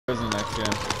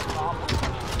skin.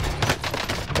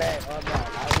 Bad, I'm not.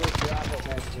 I will drop it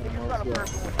next game.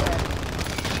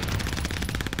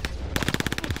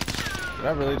 Did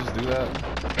I really just do that?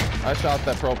 I shot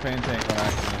that propane tank on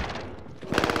accident.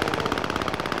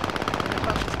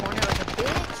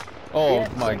 Oh Yeah,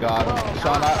 my god.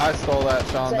 Sean, I stole that,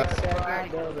 Sean. I'm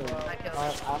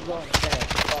going to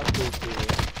test. Fuck this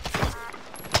dude.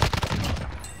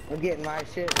 I'm getting my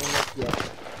shit and let's go.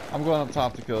 I'm going up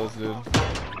top to kill this dude.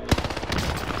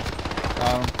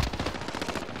 Got him.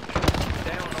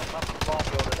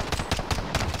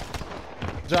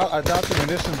 I dropped the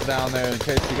munitions down there in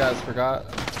case you guys forgot.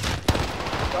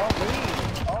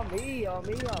 On me.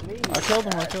 I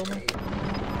killed him.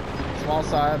 Small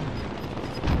side.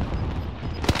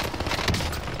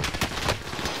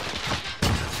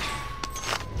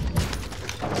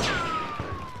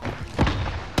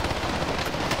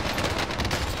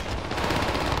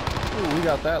 Ooh, we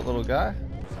got that little guy.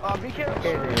 Be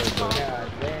careful.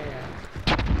 God damn.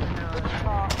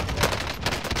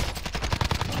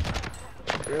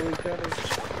 Really, Trevor?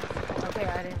 Okay,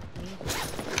 I didn't need it.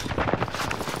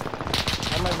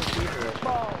 How much is he for? Oh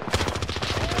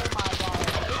my god.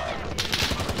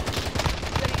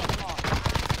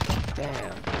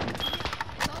 Damn.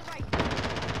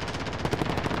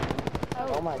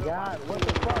 Oh my god, what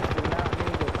the fuck? Do not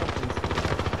need to fucking...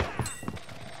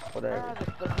 Whatever.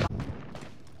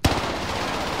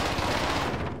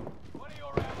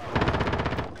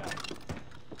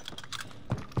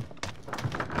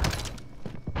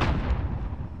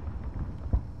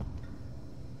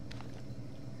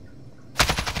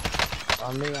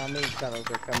 On me, fellas,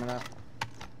 they're coming up.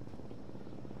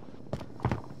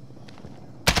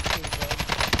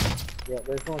 Yeah,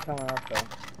 there's one coming up though.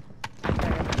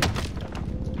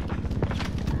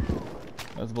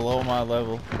 That's below my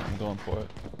level. I'm going for it.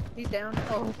 He's down.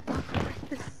 Oh, fuck.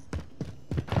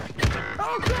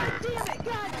 Oh, god damn it!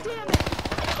 God damn it!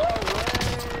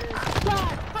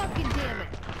 God fucking damn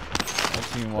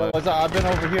it! I've been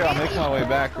over here. I'm making my way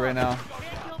back right now.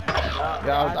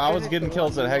 Yeah, I was getting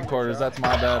kills at headquarters. That's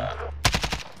my bad.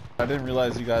 I didn't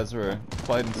realize you guys were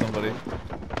fighting somebody.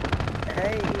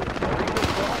 Hey,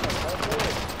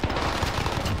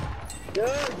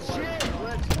 good shit.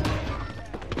 Let's go.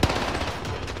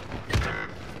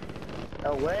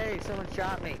 No way, someone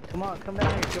shot me. Come on, come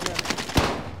down here. Come down here.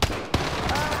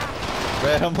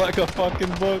 Read him like a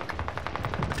fucking book.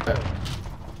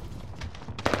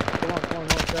 Come on,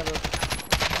 Trevor.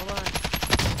 Hold on.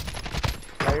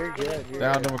 Oh, you're good.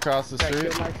 Downed him across the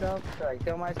street. Should I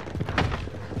kill myself?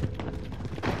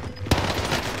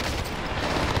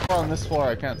 On this floor,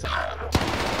 I can't tell.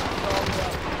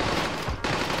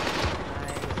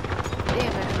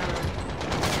 Damn it.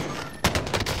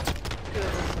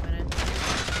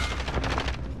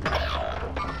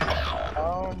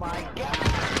 Oh my god.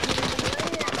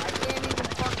 I can't even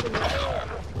fucking live.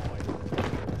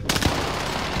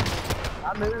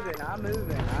 I'm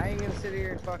moving. I ain't gonna sit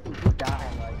here and fucking keep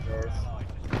dying like this.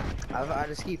 I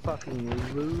just keep fucking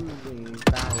losing these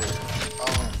battles.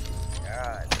 Oh my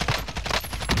god.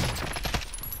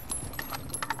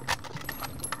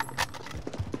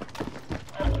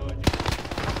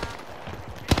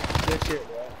 Good shit,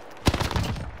 bro.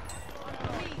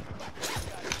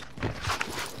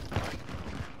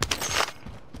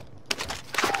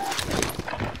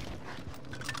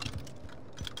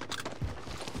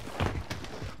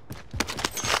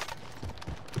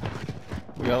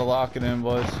 We gotta lock it in,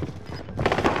 boys.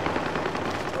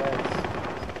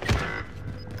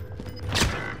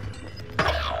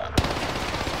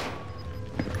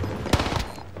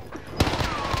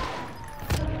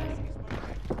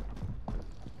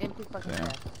 Empty fucking Damn.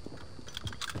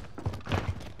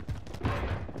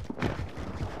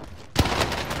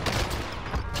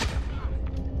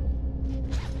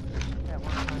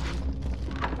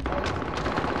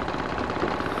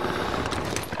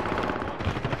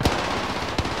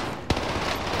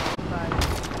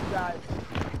 death.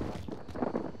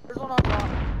 There's one on top.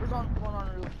 There's one on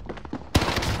the roof.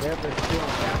 Yeah, there's two on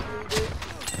top.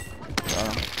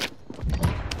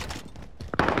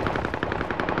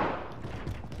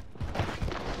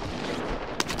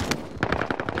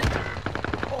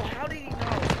 Oh, how did he know?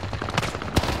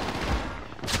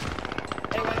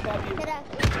 Hey, what about you?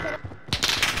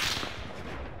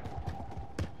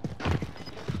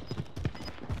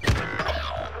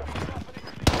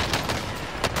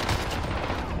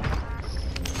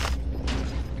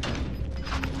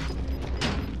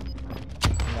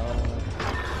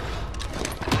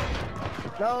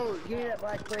 No, give me that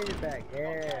black braided back.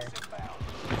 Yeah.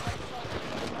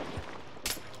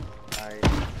 Alright.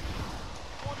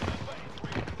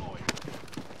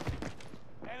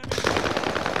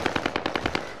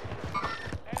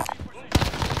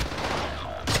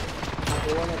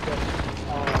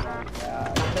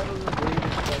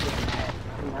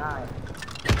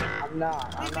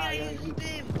 not. I'm not gonna keep.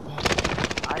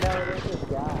 I know it is this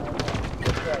guy.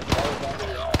 It's like goes under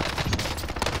the wall.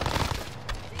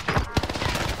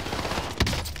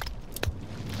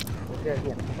 This guy's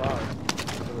getting fucked.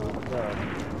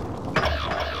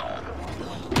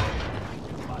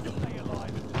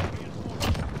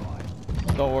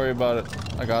 Don't worry about it.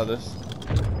 I got this.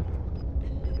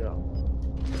 Go.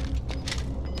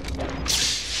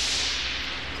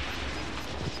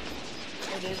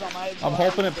 I'm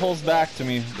hoping it pulls back to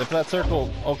me. If that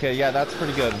circle, okay, yeah, that's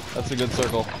pretty good. That's a good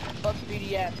circle. Plus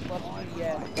BDS, plus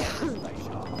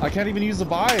BDS. I can't even use the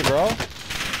buy, bro.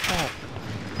 Oh.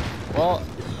 Well,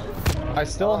 I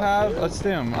still have a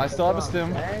stim. I still have a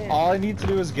stim. All I need to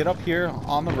do is get up here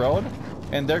on the road,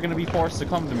 and they're gonna be forced to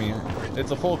come to me.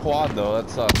 It's a full quad though. That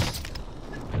sucks.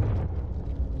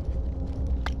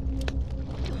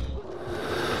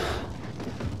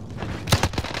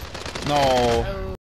 No.